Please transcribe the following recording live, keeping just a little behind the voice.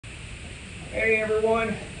Hey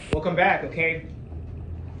everyone, welcome back, okay?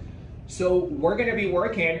 So we're gonna be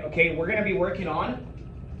working on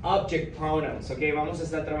object pronouns, okay? Vamos a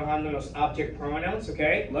estar trabajando en los object pronouns,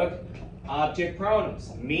 okay? Look, object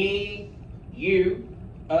pronouns, me, you,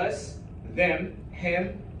 us, them,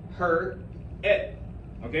 him, her, it.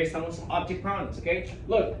 Okay, estamos object pronouns, okay?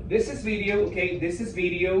 Look, this is video, okay? This is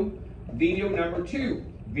video number two,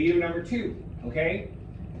 okay?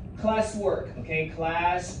 Class work, okay?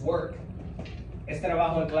 Class work. Es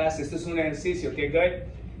trabajo en clase. Esto es un ejercicio, okay? Good.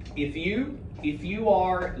 If you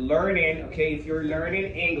are learning, okay? If you're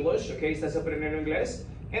learning English, okay? Estás aprendiendo inglés,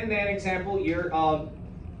 and then example, you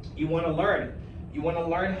want to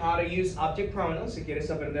learn how to use object pronouns. Si quieres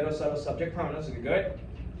aprender a usar los object pronouns, okay? Good.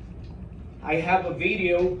 I have a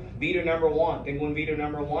video number one. Tengo un video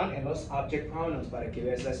number one en los object pronouns para que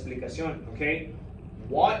veas la explicación, okay?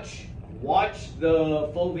 Watch the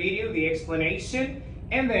full video, the explanation,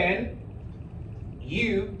 and then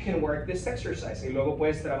you can work this exercise. Y luego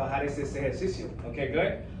puedes trabajar este ejercicio, okay?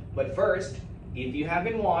 Good. But first, if you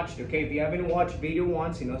haven't watched video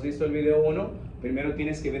one, si no has visto el video uno, primero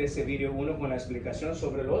tienes que ver ese video uno con la explicación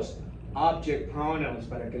sobre los object pronouns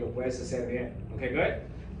para que lo puedas hacer bien, okay? Good.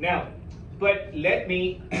 Now, but let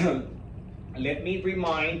me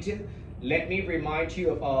remind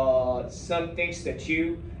you of some things that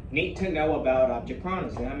you need to know about object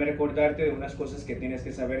pronouns. Déjame recordarte de unas cosas que tienes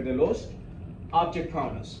que saber de los object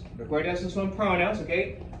pronouns. Recuerda, esos son pronouns,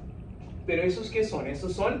 okay? Pero esos ¿qué son?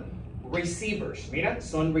 Esos son receivers. Mira,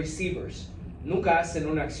 son receivers. Nunca hacen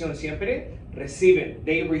una acción, siempre reciben.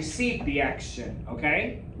 They receive the action,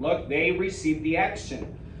 okay? Look, they receive the action.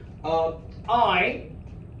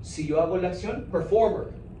 Si yo hago la acción,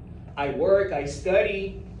 performer. I work, I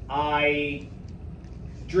study, I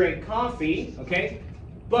drink coffee, okay?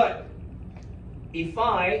 But if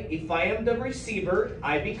I am the receiver,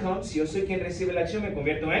 I become, si yo soy quien recibe la acción, me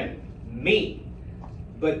convierto en me.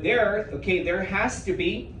 But there has to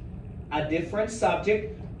be a different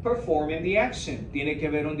subject performing the action. Tiene que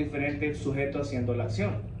haber un diferente sujeto haciendo la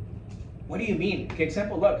acción. What do you mean? Okay,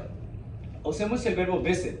 example, look. Usemos el verbo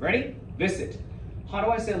visit. Ready? Visit. How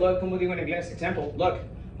do I say look? ¿Cómo digo en inglés? Example, look.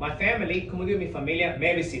 My family, ¿cómo digo mi familia?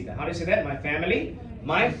 Me visita. How do you say that? My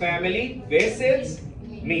family visits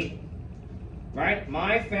me. Right?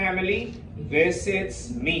 My family visits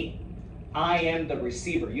me. I am the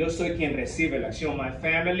receiver. Yo soy quien recibe la acción. My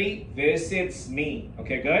family visits me.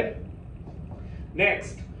 Okay, good?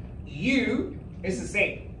 Next, you is the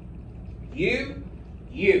same. You.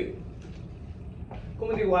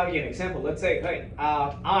 ¿Cómo digo a alguien? Example, let's say,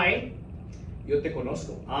 hey, yo te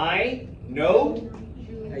conozco. I know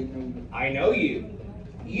you.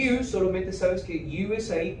 You solamente sabes que you es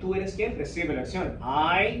ahí, tú eres quien recibe la acción.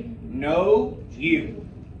 I know you.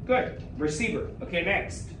 Good. Receiver. Okay,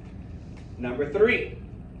 next. Number 3.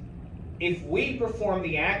 If we perform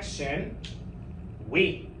the action,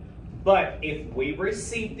 we. But if we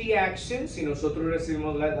receive the action, si nosotros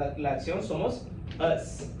recibimos la acción, somos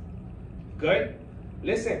us. Good.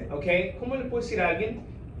 Listen, okay. ¿Cómo le puedo decir a alguien?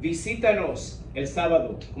 Visítanos el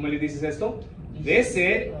sábado. ¿Cómo le dices esto?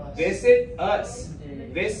 Visit us.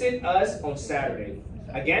 Visit us on Saturday.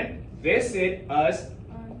 Again, visit us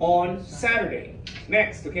on Saturday.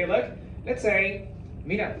 Next, okay, look. Let's say,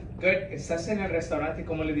 mira, good, estás en el restaurante,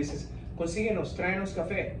 ¿cómo le dices? Consíguenos, tráenos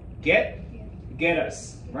café. Get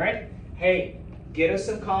us, right? Hey, get us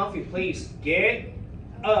some coffee, please. Get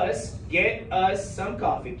us some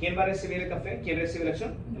coffee. ¿Quién va a recibir el café? ¿Quién recibe la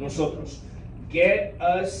acción? Nosotros. Get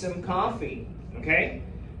us some coffee, okay?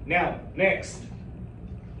 Now, next.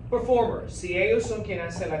 Performer. Si ellos son quien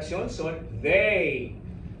hace la acción, son they.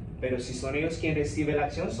 Pero si son ellos quien recibe la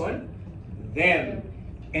acción, son them.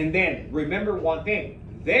 And then, remember one thing.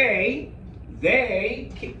 They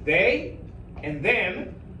and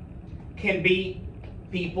them can be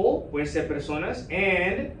people, pueden ser personas,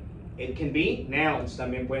 and it can be nouns.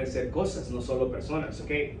 También pueden ser cosas, no solo personas,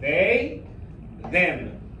 okay? They,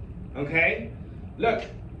 them, okay? Look.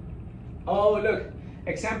 Oh, look.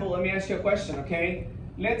 Example, let me ask you a question, okay?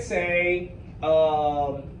 Let's say,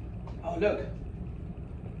 oh, look.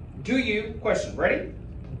 Question, ready?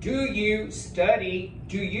 Do you study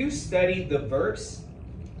the verbs?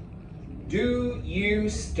 Do you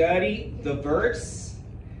study the verbs?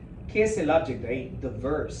 ¿Qué es el object ahí? The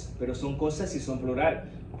verbs. Pero son cosas y son plural.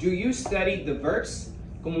 Do you study the verbs?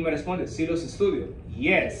 ¿Cómo me respondes? Sí, los estudio.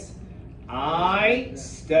 Yes. I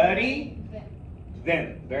study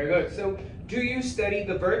them. Very good. So, do you study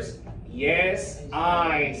the verbs? Yes,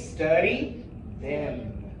 I study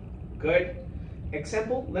them. Good.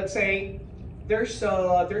 Example, let's say there's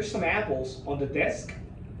some apples on the desk.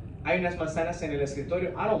 Hay unas manzanas en el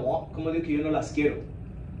escritorio. I don't want. ¿Cómo digo que yo no las quiero?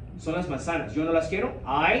 Son las manzanas. Yo no las quiero.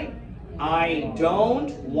 I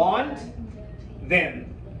don't want them.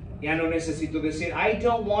 Ya no necesito decir, I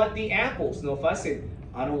don't want the apples. No fácil.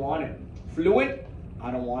 I don't want it. Fluent,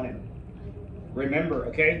 I don't want it. Remember,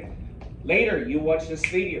 okay? Later, you watch this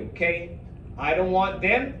video, okay? I don't want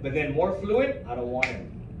them, but then more fluent, I don't want it.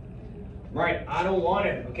 Right, I don't want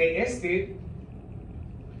it, okay?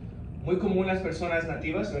 Muy común las personas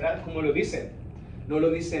nativas, ¿verdad? ¿Cómo lo dicen? No lo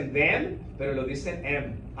dicen them, pero lo dicen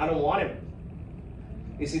em. I don't want him.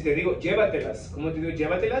 Y si te digo, llévatelas, ¿cómo te digo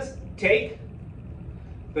llévatelas? Take,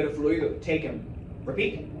 pero fluido, take him.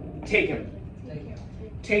 Repeat, take him.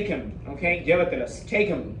 Take him, okay? Llévatelas, take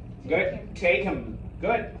him. Good, take him.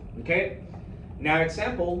 Good, okay? Now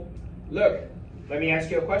example, look, let me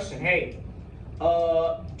ask you a question. Hey,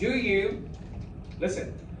 do you,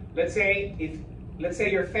 listen, let's say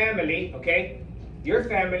your family, okay? Your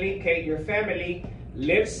family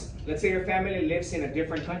lives, let's say your family lives in a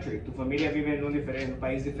different country. Tu familia vive en un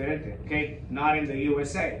país diferente, okay? Not in the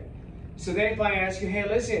USA. So then if I ask you, hey,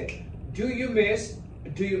 listen, do you miss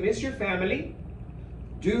your family?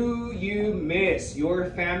 Do you miss your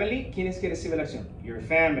family? ¿Quién es que recibe la acción? Your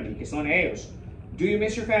family, que son ellos. Do you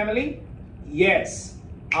miss your family? Yes,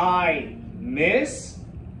 I miss.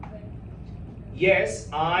 Yes,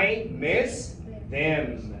 I miss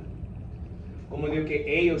them. Como digo que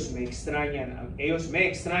ellos me extrañan. Ellos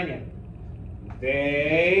me extrañan.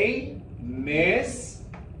 They miss.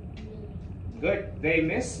 Good. They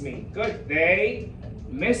miss me. Good. They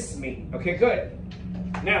miss me. Okay, good.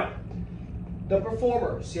 Now, the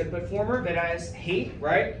performer. See, a performer that has he,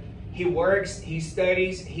 right? He works, he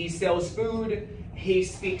studies, he sells food, he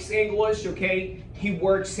speaks English, okay? He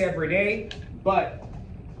works every day. But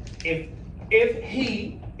if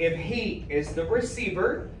he is the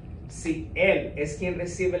receiver, si él es quien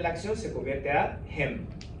recibe la acción, se convierte a him.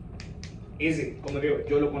 Easy. Como digo,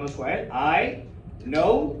 yo lo conozco a él. I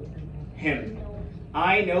know him.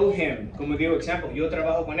 I know him. Como digo, example, yo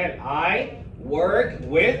trabajo con él. I work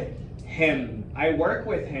with him. I work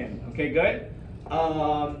with him. Okay, good.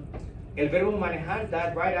 El verbo manejar,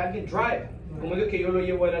 that right, alguien drive. Como digo que yo lo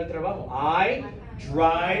llevo al trabajo. I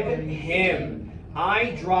drive him.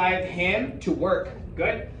 I drive him to work.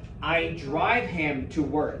 Good. I drive him to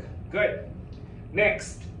work. Good.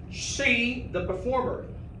 Next, she, the performer.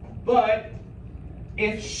 But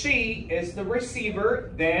if she is the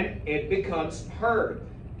receiver, then it becomes her.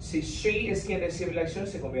 Si she es quien recibe la acción,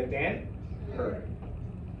 se convierte en her.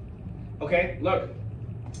 Okay, look.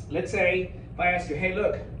 Let's say if I ask you, hey,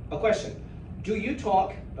 look, a question. Do you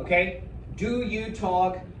talk, okay? Do you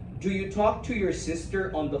talk to your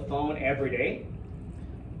sister on the phone every day?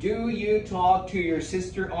 Do you talk to your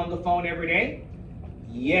sister on the phone every day?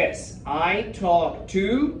 Yes, I talk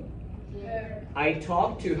to her. I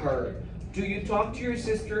talk to her. Do you talk to your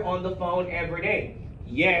sister on the phone every day?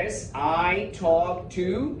 Yes, I talk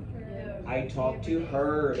to her. I talk to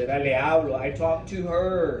her. ¿Verdad? Le hablo. I talk to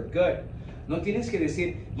her. Good. No tienes que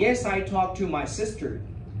decir, yes, I talk to my sister.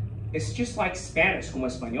 It's just like Spanish, como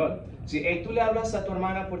español. Si hey, tú le hablas a tu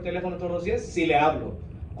hermana por teléfono todos los días, sí le hablo.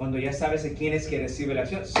 Cuando ya sabes de quién es que recibe la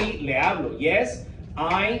acción, sí le hablo. Yes,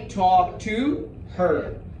 I talk to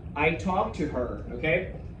her. I talk to her,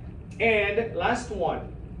 okay? And last one.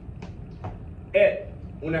 It.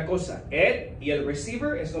 Una cosa. It y el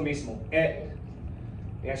receiver es lo mismo. It.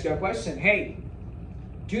 Let me ask you a question. Hey,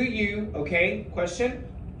 do you, okay, question.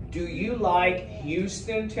 Do you like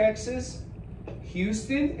Houston, Texas?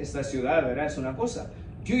 Houston es la ciudad, ¿verdad? Es una cosa.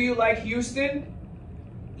 Do you like Houston?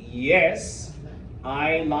 Yes,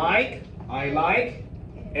 I like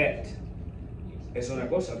it. Es una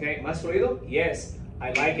cosa, okay? ¿Más fluido? Yes,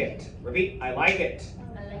 I like it. Repeat, I like it.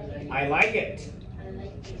 I like it.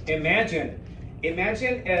 Imagine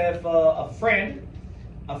if a friend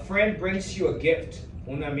brings you a gift.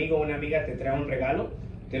 Un amigo o una amiga te trae un regalo,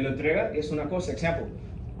 te lo entrega, es una cosa, example.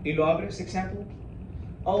 Y lo abres, example.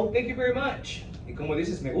 Oh, thank you very much. Y como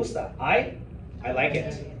dices, me gusta. I like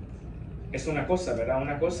it. Es una cosa, ¿verdad?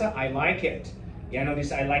 Una cosa, I like it. Ya no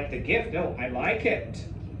dice, I like the gift. No, I like it.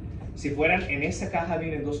 Si fueran en esa caja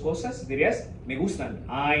vienen dos cosas, dirías, me gustan.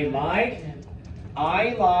 I like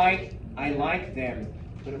them.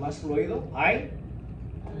 Pero más fluido, I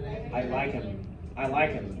like him. I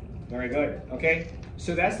like him. Very good. Okay?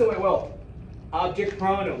 So that's the way, well, object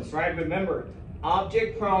pronouns, right? Remember,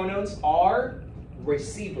 object pronouns are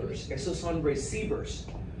receivers. Esos son receivers.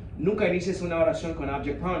 Nunca inicies una oración con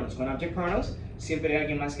object pronouns. Con object pronouns, siempre hay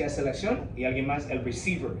alguien más que hace la acción y alguien más, el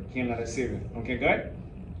receiver, quien la recibe. Okay, good?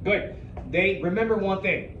 Good. Remember one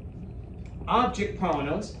thing. Object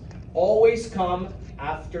pronouns always come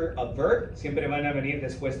after a verb. Siempre van a venir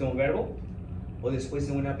después de un verbo o después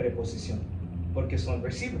de una preposición, porque son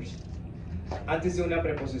receivers. Antes de una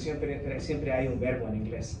preposición siempre hay un verbo en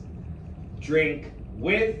inglés. Drink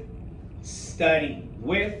with, study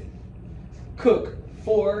with, cook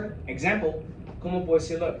for. Example, ¿cómo puedo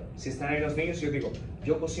decirlo? Si están ahí los niños, yo digo,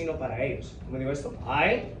 yo cocino para ellos. ¿Cómo digo esto?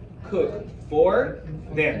 I cook for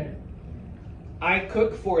them. I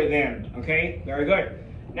cook for them. Okay, very good.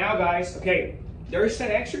 Now guys, okay, there's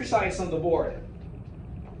an exercise on the board.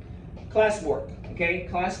 Classwork, okay,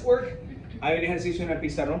 classwork. Hay un ejercicio en el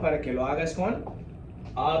pizarrón para que lo hagas con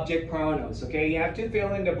object pronouns, okay? You have to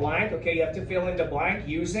fill in the blank, okay? You have to fill in the blank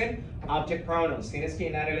using object pronouns. Tienes que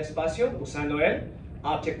llenar el espacio usando el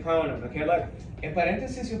object pronoun, okay? Look, en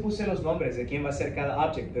paréntesis yo puse los nombres de quién va a ser cada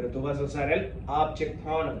object, pero tú vas a usar el object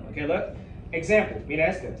pronoun, okay? Look, example, mira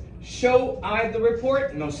este. Show I the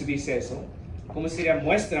report, no se dice eso. ¿Cómo sería?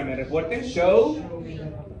 Muéstrame el reporte. Show.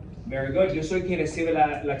 Very good. Yo soy quien recibe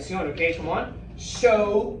la acción, okay? Come on.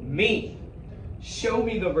 Show me. Show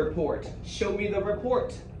me the report. Show me the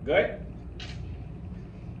report. Good?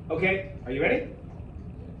 Okay, are you ready?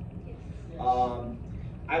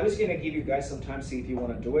 I was going to give you guys some time, see if you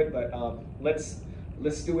want to do it, but let's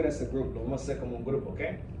do it as a group. Lo vamos a hacer como un grupo,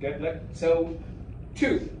 okay? Good? So,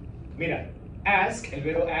 2. Mira, ask, el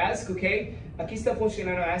verbo ask, okay? Aquí está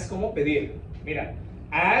funcionando ask como pedir. Mira,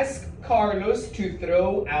 ask Carlos to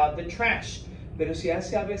throw out the trash. Pero si ya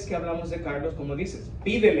sabes que hablamos de Carlos, ¿cómo dices?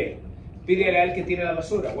 Pídele. Pídele al que tire la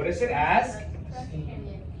basura. What is it? Ask?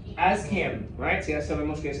 Ask him, right? Si ya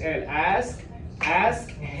sabemos que es él.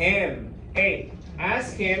 Ask him. Hey,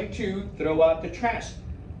 ask him to throw out the trash.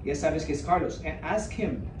 Ya sabes que es Carlos. And ask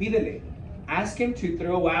him. Pídele. Ask him to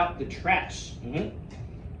throw out the trash.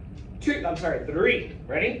 3.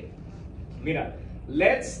 Ready? Mira,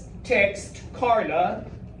 let's text Carla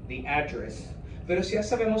the address. Pero si ya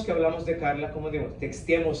sabemos que hablamos de Carla, ¿cómo digo?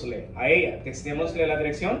 Textémosle a ella. Textémosle la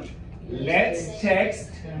dirección. Let's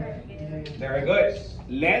text. Very good.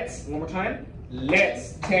 Let's, one more time.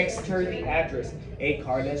 Let's text her the address. Hey,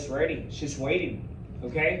 Carla's ready. She's waiting.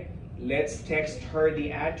 Okay? Let's text her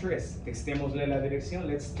the address. Textémosle la dirección.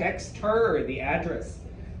 Let's text her the address.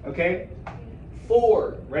 Okay?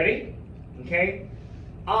 4. Ready? Okay?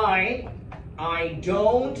 I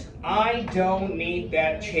don't need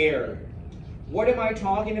that chair. What am I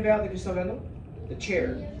talking about? ¿De qué estoy hablando? The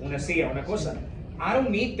chair. Una silla, una cosa. I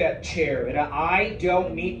don't need that chair, ¿verdad? I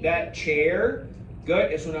don't need that chair.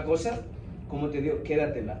 Good, es una cosa. Como te digo,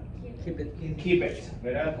 quédatela. Keep it,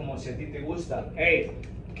 ¿verdad? Como si a ti te gusta. Hey,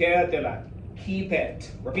 quédatela. Keep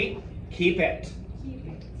it. Repeat. Keep it.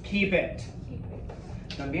 Keep it.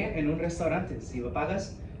 También en un restaurante, si lo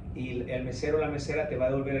pagas y el mesero o la mesera te va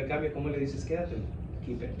a devolver el cambio, ¿cómo le dices? Quédatela.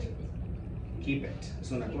 Keep it. Keep it.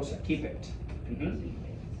 Es una cosa. Keep it.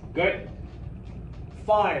 Good.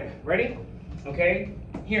 5. Ready? Okay.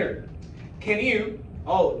 Here. Can you?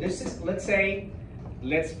 Oh, this is. Let's say.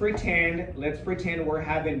 Let's pretend we're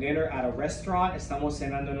having dinner at a restaurant. Estamos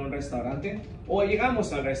cenando en un restaurante. O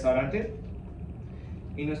llegamos al restaurante.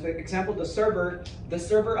 In nuestro example, the server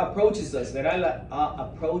approaches us. ¿Verdad?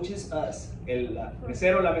 Approaches us. El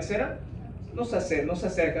mesero o la mesera nos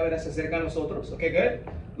acerca, ¿verdad? Se acerca a nosotros. Okay, good.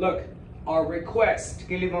 Look, our request.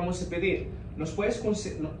 ¿Qué le vamos a pedir? Nos puedes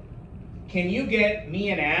Can you get me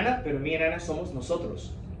and Anna? Pero me and Anna somos nosotros.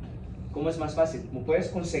 ¿Cómo es más fácil? ¿Puedes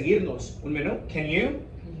conseguirnos un menú? Can you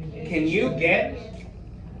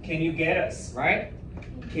get us, right?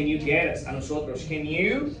 Can you get us a nosotros? Can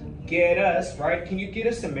you get us, right? Can you get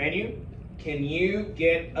us a menu? Can you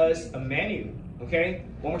get us a menu? Okay,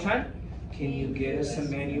 one more time. Can you get us a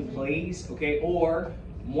menu, please? Okay, or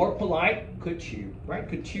more polite, could you, right?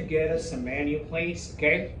 Could you get us a menu, please?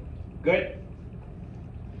 Okay, good.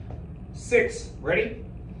 6, ready?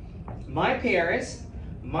 My parents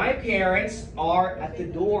are at the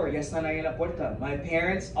door. Ya están ahí en la puerta. My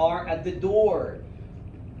parents are at the door.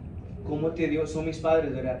 ¿Cómo te digo? Son mis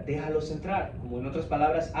padres, ¿verdad? Déjalos entrar. Como en otras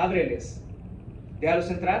palabras, ábreles. Déjalos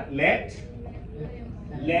entrar. Let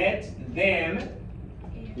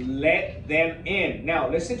them in. Now,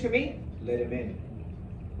 listen to me. Let them in.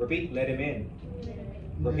 Repeat, let them in.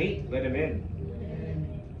 Repeat, let them in.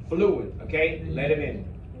 Fluid, okay? Let them in.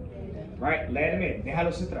 Right? Let them in.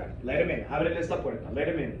 Déjalos entrar. Let them in. Ábreles la puerta. Let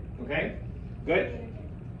them in. Okay? Good?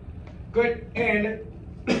 Good. And,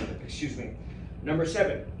 excuse me, number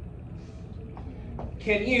 7.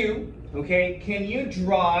 Can you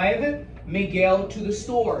drive Miguel to the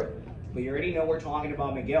store? But you already know we're talking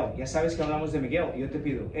about Miguel. Ya sabes que hablamos de Miguel. Yo te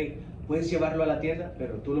pido, hey, ¿puedes llevarlo a la tienda?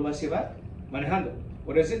 Pero tú lo vas a llevar manejando.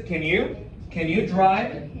 What is it? Can you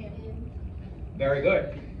drive? Very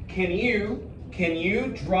good. Can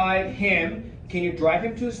you drive him? Can you drive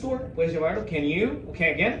him to the store? Puedes llevarlo. Can you?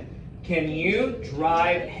 Okay, again. Can you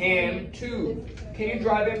drive him to? Can you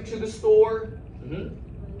drive him to the store?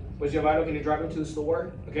 Puedes llevarlo. Can you drive him to the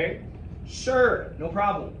store? Okay. Sure. No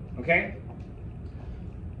problem. Okay.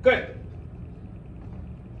 Good.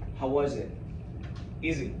 How was it?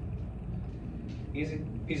 Easy. Easy.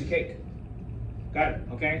 Piece of cake. Got it.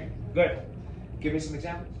 Okay. Good. Give me some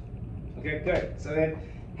examples. Okay. Good. So then.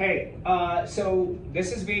 Hey, so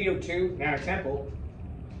this is video 2, now example.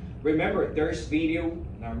 Remember, there's video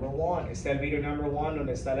number 1. Está el video number 1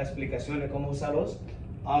 donde está la explicación de cómo usar los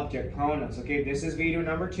object pronouns. Okay, this is video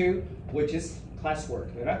number 2, which is classwork,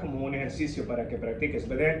 ¿verdad? Como un ejercicio para que practiques.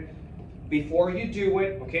 But then, before you do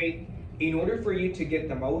it, okay, in order for you to get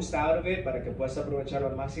the most out of it, para que puedas aprovecharlo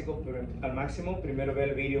al máximo, primero ve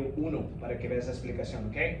el video 1 para que veas la explicación,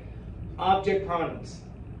 okay? Object pronouns.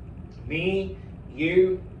 Me,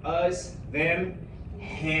 you, us, them,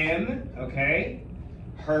 him, okay?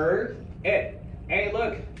 Her, it. Hey,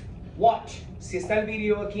 look, watch. Si está el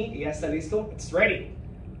video aquí y ya está listo, it's ready.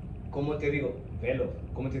 ¿Cómo te digo? Velo.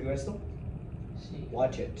 ¿Cómo te digo esto? Sí.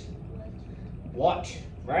 Watch it. Watch,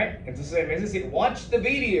 right? Entonces, en vez de decir, watch the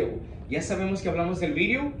video, ya sabemos que hablamos del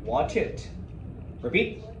video, watch it.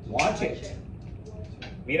 Repeat, watch it.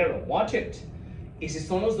 Míralo, watch it. Y si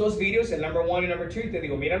son los dos videos, el number 1 y number 2, te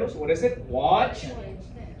digo, míralos, what is it? Watch.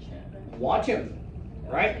 Watch him,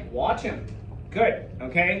 right? Watch him. Good,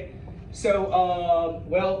 okay? So,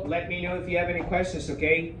 well, let me know if you have any questions,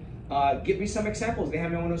 okay? Give me some examples.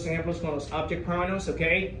 Déjame unos ejemplos con los object pronouns,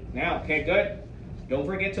 okay? Now, okay, good. Don't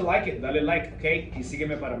forget to like it. Dale like, okay? Y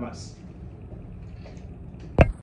sígueme para más.